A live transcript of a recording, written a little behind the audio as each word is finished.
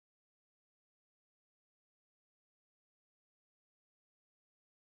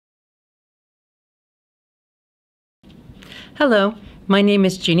Hello, my name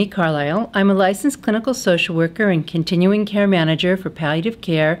is Jeannie Carlisle. I'm a licensed clinical social worker and continuing care manager for palliative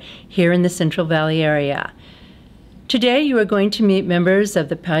care here in the Central Valley area. Today you are going to meet members of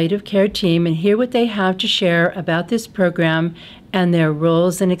the palliative care team and hear what they have to share about this program and their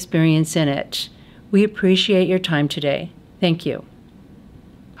roles and experience in it. We appreciate your time today. Thank you.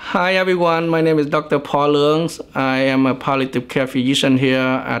 Hi everyone, my name is Dr. Paul Leung. I am a palliative care physician here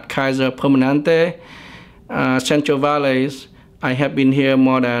at Kaiser Permanente, Central Valley. I have been here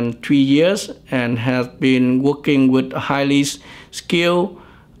more than 3 years and have been working with a highly skilled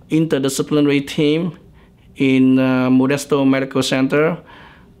interdisciplinary team in Modesto Medical Center.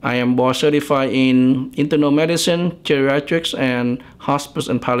 I am board certified in internal medicine, geriatrics, and hospice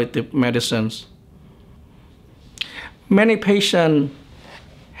and palliative medicines. Many patients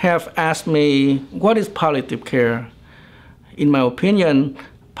have asked me, what is palliative care? In my opinion,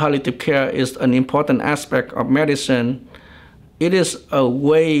 palliative care is an important aspect of medicine. It is a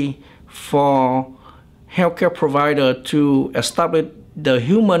way for healthcare providers to establish the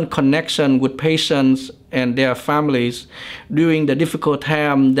human connection with patients and their families during the difficult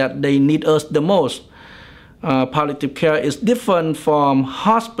time that they need us the most. Palliative care is different from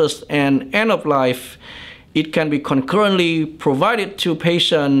hospice and end of life. It can be concurrently provided to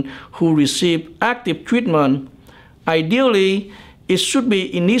patients who receive active treatment. Ideally, it should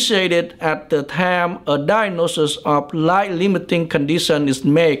be initiated at the time a diagnosis of life-limiting condition is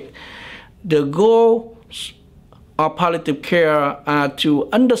made. The goals of palliative care are to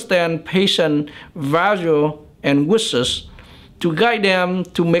understand patient values and wishes, to guide them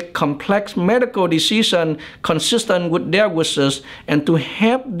to make complex medical decisions consistent with their wishes, and to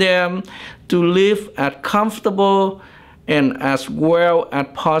help them to live as comfortable and as well as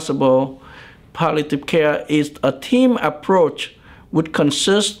possible. Palliative care is a team approach which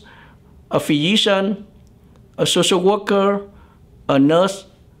consists of a physician, a social worker, a nurse,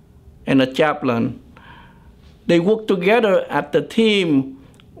 and a chaplain. They work together as the team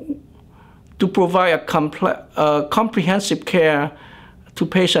to provide a comprehensive care to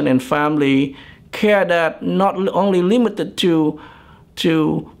patient and family, care that not only limited to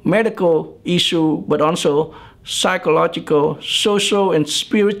medical issue, but also psychological, social, and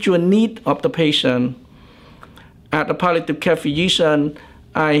spiritual need of the patient. As a palliative care physician,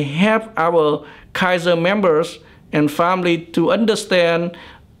 I help our Kaiser members and family to understand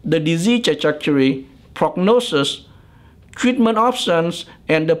the disease trajectory, prognosis, treatment options,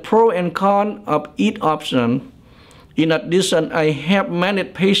 and the pro and con of each option. In addition, I help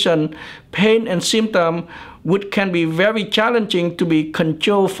manage patient pain and symptoms, which can be very challenging to be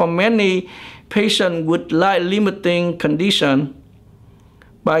controlled for many patients with life-limiting conditions.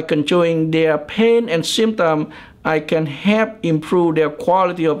 By controlling their pain and symptoms, I can help improve their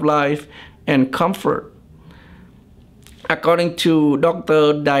quality of life and comfort. According to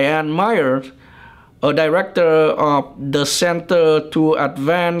Dr. Diane Myers, a director of the Center to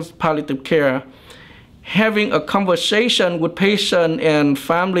Advance Palliative Care, having a conversation with patients and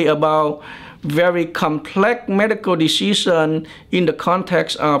family about very complex medical decisions in the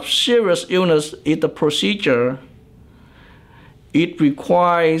context of serious illness is a procedure. It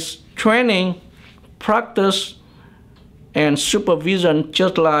requires training, practice, and supervision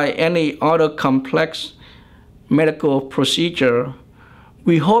just like any other complex medical procedure.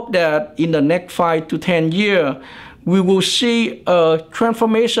 We hope that in the next 5 to 10 years, we will see a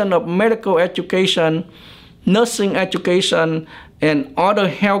transformation of medical education, nursing education, and other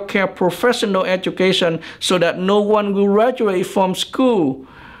healthcare professional education so that no one will graduate from school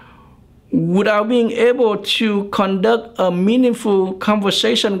without being able to conduct a meaningful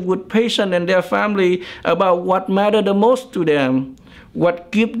conversation with patients and their family about what matters the most to them, what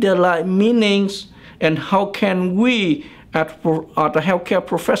gives their life meanings, and how can we, as a healthcare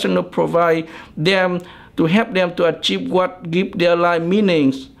professional, provide them to help them to achieve what gives their life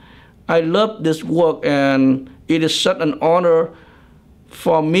meanings. I love this work, and it is such an honor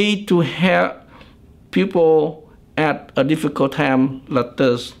for me to help people at a difficult time like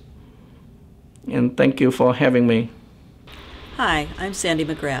this. And thank you for having me. Hi, I'm Sandy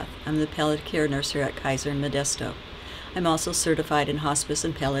McGrath. I'm the palliative care nurse here at Kaiser in Modesto. I'm also certified in hospice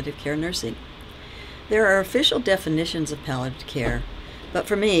and palliative care nursing. There are official definitions of palliative care, but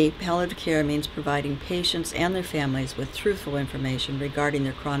for me, palliative care means providing patients and their families with truthful information regarding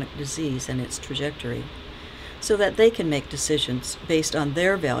their chronic disease and its trajectory, so that they can make decisions based on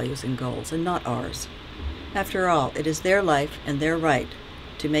their values and goals and not ours. After all, it is their life and their right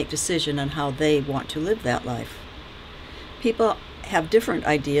to make decisions on how they want to live that life. People have different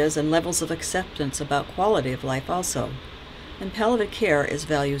ideas and levels of acceptance about quality of life also, and palliative care is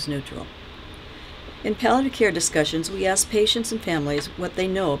values neutral. In palliative care discussions, we ask patients and families what they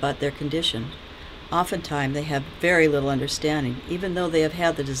know about their condition. Oftentimes, they have very little understanding, even though they have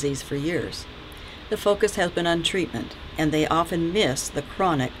had the disease for years. The focus has been on treatment, and they often miss the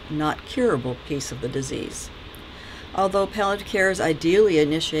chronic, not curable piece of the disease. Although palliative care is ideally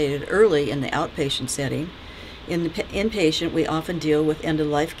initiated early in the outpatient setting, in the inpatient we often deal with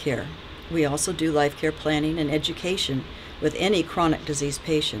end-of-life care. We also do life care planning and education with any chronic disease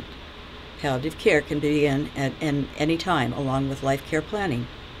patient. Palliative care can begin at any time along with life care planning.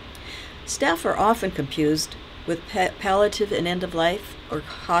 Staff are often confused with palliative and end-of-life, or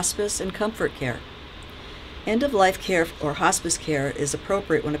hospice and comfort care. End-of-life care or hospice care is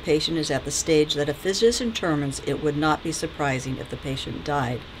appropriate when a patient is at the stage that a physician determines it would not be surprising if the patient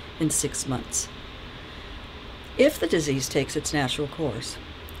died in 6 months, if the disease takes its natural course,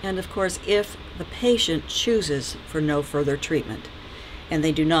 and of course if the patient chooses for no further treatment and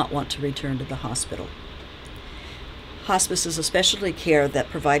they do not want to return to the hospital. Hospice is a specialty care that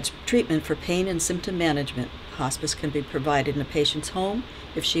provides treatment for pain and symptom management. Hospice can be provided in a patient's home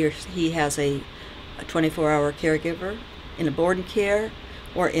if she or he has a 24-hour caregiver, in a board and care,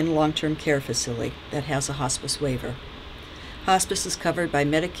 or in a long-term care facility that has a hospice waiver. Hospice is covered by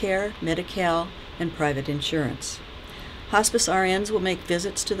Medicare, Medi-Cal, and private insurance. Hospice RNs will make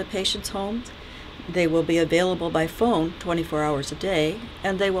visits to the patient's home. They will be available by phone 24 hours a day,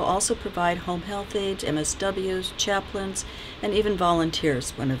 and they will also provide home health aides, MSWs, chaplains, and even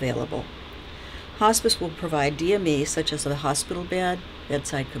volunteers when available. Hospice will provide DME such as a hospital bed,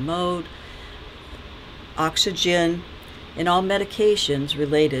 bedside commode, oxygen, and all medications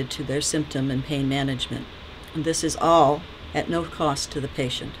related to their symptom and pain management. And this is all at no cost to the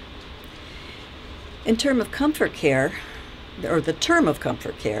patient. In terms of comfort care, or the term of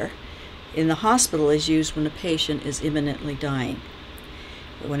comfort care, in the hospital is used when a patient is imminently dying,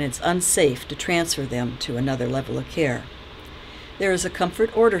 when it's unsafe to transfer them to another level of care. There is a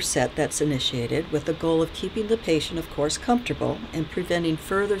comfort order set that's initiated with the goal of keeping the patient, of course, comfortable and preventing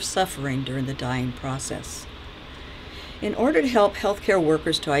further suffering during the dying process. In order to help healthcare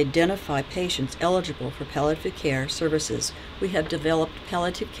workers to identify patients eligible for palliative care services, we have developed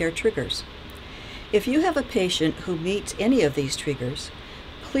palliative care triggers. If you have a patient who meets any of these triggers,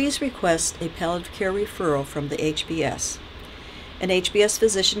 please request a palliative care referral from the HBS. An HBS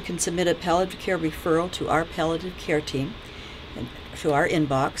physician can submit a palliative care referral to our palliative care team, to our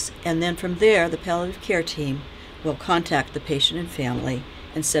inbox, and then from there the palliative care team will contact the patient and family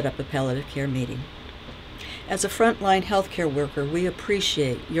and set up a palliative care meeting. As a frontline healthcare worker, we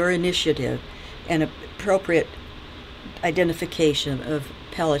appreciate your initiative and appropriate identification of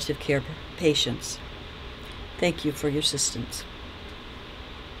palliative care patients. Thank you for your assistance.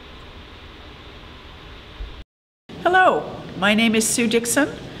 Hello, my name is Sue Dixon.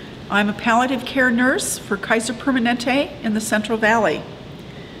 I'm a palliative care nurse for Kaiser Permanente in the Central Valley.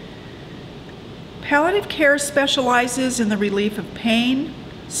 Palliative care specializes in the relief of pain,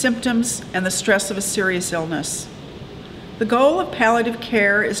 symptoms, and the stress of a serious illness. The goal of palliative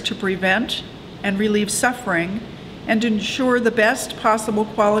care is to prevent and relieve suffering and to ensure the best possible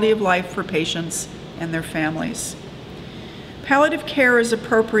quality of life for patients and their families. Palliative care is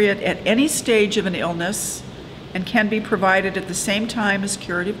appropriate at any stage of an illness and can be provided at the same time as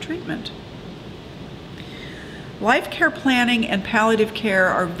curative treatment. Life care planning and palliative care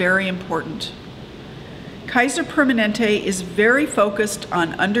are very important. Kaiser Permanente is very focused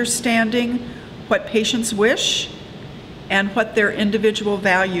on understanding what patients wish and what their individual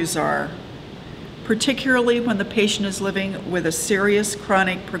values are, particularly when the patient is living with a serious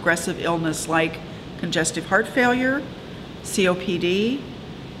chronic progressive illness like congestive heart failure, COPD,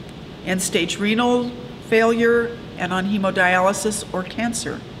 end-stage renal failure, and on hemodialysis or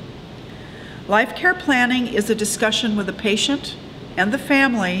cancer. Life care planning is a discussion with the patient and the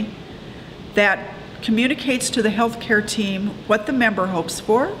family that communicates to the healthcare team what the member hopes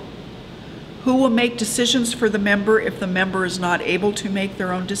for, who will make decisions for the member if the member is not able to make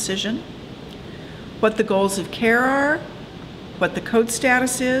their own decision, what the goals of care are, what the code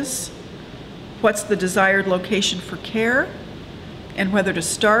status is, what's the desired location for care, and whether to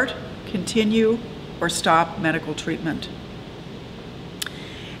start, continue, or stop medical treatment.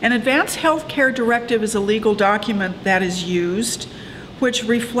 An advanced health care directive is a legal document that is used which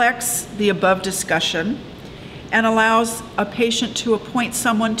reflects the above discussion and allows a patient to appoint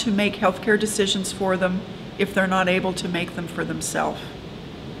someone to make healthcare decisions for them if they're not able to make them for themselves.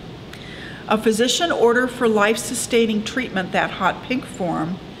 A physician order for life-sustaining treatment, that hot pink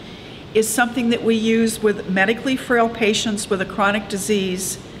form, is something that we use with medically frail patients with a chronic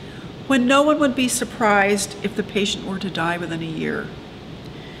disease when no one would be surprised if the patient were to die within a year.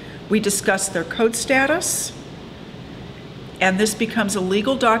 We discuss their code status, and this becomes a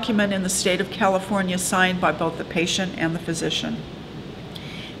legal document in the state of California signed by both the patient and the physician.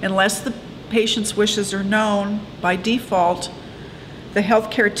 Unless the patient's wishes are known, by default, the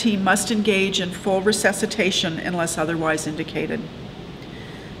healthcare team must engage in full resuscitation unless otherwise indicated.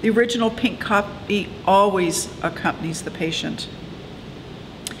 The original pink copy always accompanies the patient.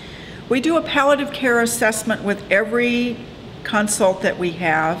 We do a palliative care assessment with every consult that we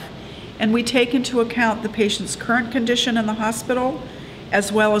have, and we take into account the patient's current condition in the hospital,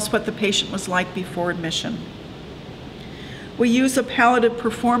 as well as what the patient was like before admission. We use a palliative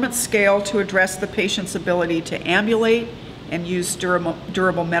performance scale to address the patient's ability to ambulate and use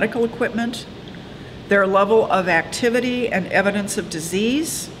durable medical equipment, their level of activity and evidence of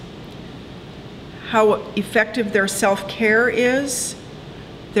disease, how effective their self-care is,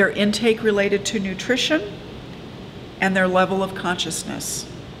 their intake related to nutrition, and their level of consciousness.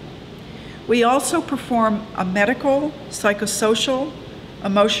 We also perform a medical, psychosocial,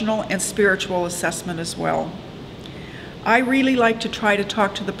 emotional, and spiritual assessment as well. I really like to try to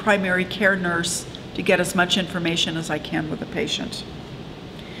talk to the primary care nurse to get as much information as I can with the patient.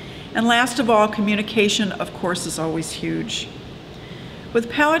 And last of all, communication, of course, is always huge. With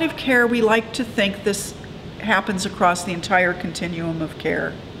palliative care, we like to think this happens across the entire continuum of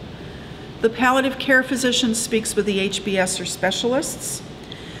care. The palliative care physician speaks with the HBS or specialists.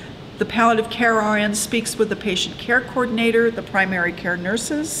 The palliative care RN speaks with the patient care coordinator, the primary care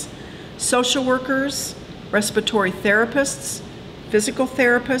nurses, social workers, respiratory therapists, physical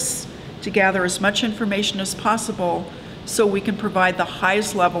therapists, to gather as much information as possible so we can provide the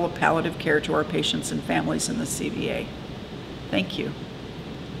highest level of palliative care to our patients and families in the CVA. Thank you.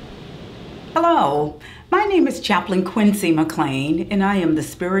 Hello, my name is Chaplain Quincy McLean, and I am the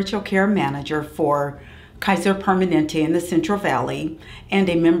Spiritual Care Manager for Kaiser Permanente in the Central Valley and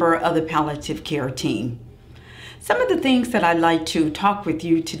a member of the Palliative Care team. Some of the things that I'd like to talk with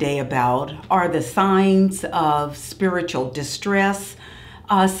you today about are the signs of spiritual distress,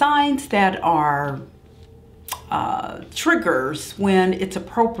 signs that are triggers when it's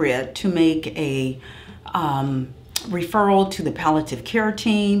appropriate to make a referral to the palliative care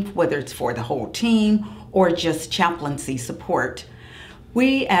team, whether it's for the whole team or just chaplaincy support.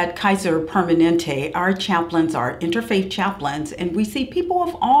 We at Kaiser Permanente, our chaplains are interfaith chaplains, and we see people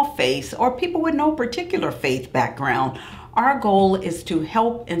of all faiths or people with no particular faith background. Our goal is to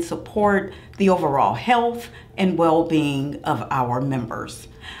help and support the overall health and well-being of our members.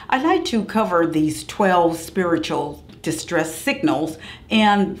 I'd like to cover these 12 spiritual distress signals,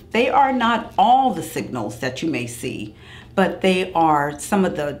 and they are not all the signals that you may see, but they are some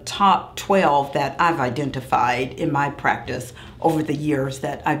of the top 12 that I've identified in my practice over the years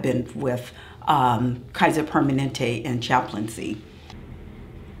that I've been with Kaiser Permanente and chaplaincy.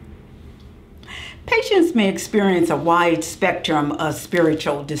 Patients may experience a wide spectrum of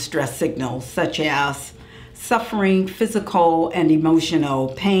spiritual distress signals, such as suffering physical and emotional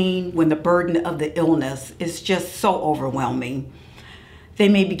pain when the burden of the illness is just so overwhelming. They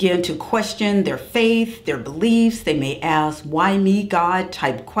may begin to question their faith, their beliefs. They may ask, "Why me, God?"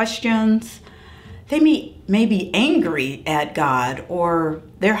 type questions. They may be angry at God or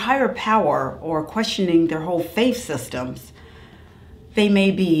their higher power, or questioning their whole faith systems. They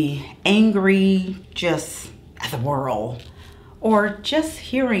may be angry just at the world, or just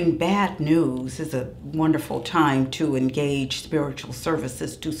hearing bad news is a wonderful time to engage spiritual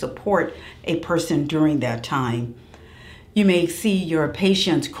services to support a person during that time. You may see your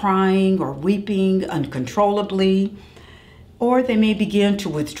patients crying or weeping uncontrollably, or they may begin to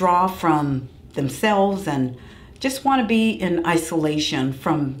withdraw from themselves and just want to be in isolation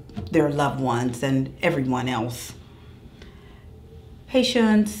from their loved ones and everyone else.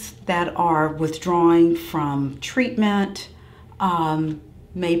 Patients that are withdrawing from treatment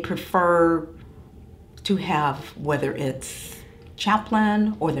may prefer to have, whether it's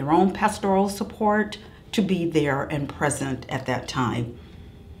chaplain or their own pastoral support, to be there and present at that time.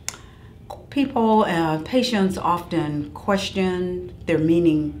 Patients often question their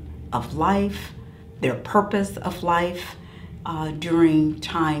meaning of life, their purpose of life during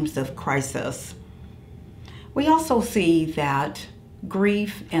times of crisis. We also see that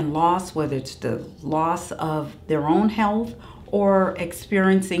grief and loss, whether it's the loss of their own health or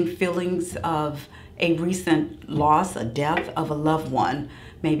experiencing feelings of a recent loss, a death of a loved one,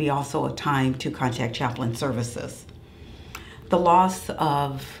 may be also a time to contact chaplain services. The loss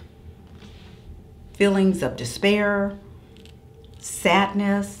of feelings of despair,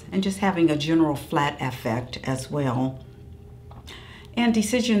 sadness, and just having a general flat affect as well. And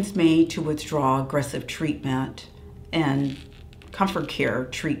decisions made to withdraw aggressive treatment and comfort care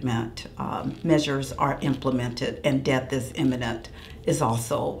treatment measures are implemented and death is imminent, is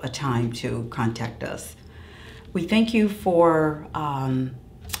also a time to contact us. We thank you for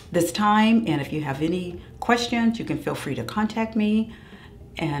this time, and if you have any questions, you can feel free to contact me,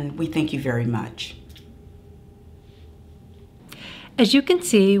 and we thank you very much. As you can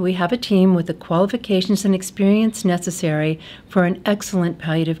see, we have a team with the qualifications and experience necessary for an excellent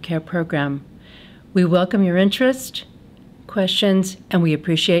palliative care program. We welcome your interest, questions, and we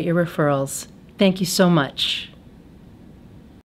appreciate your referrals. Thank you so much.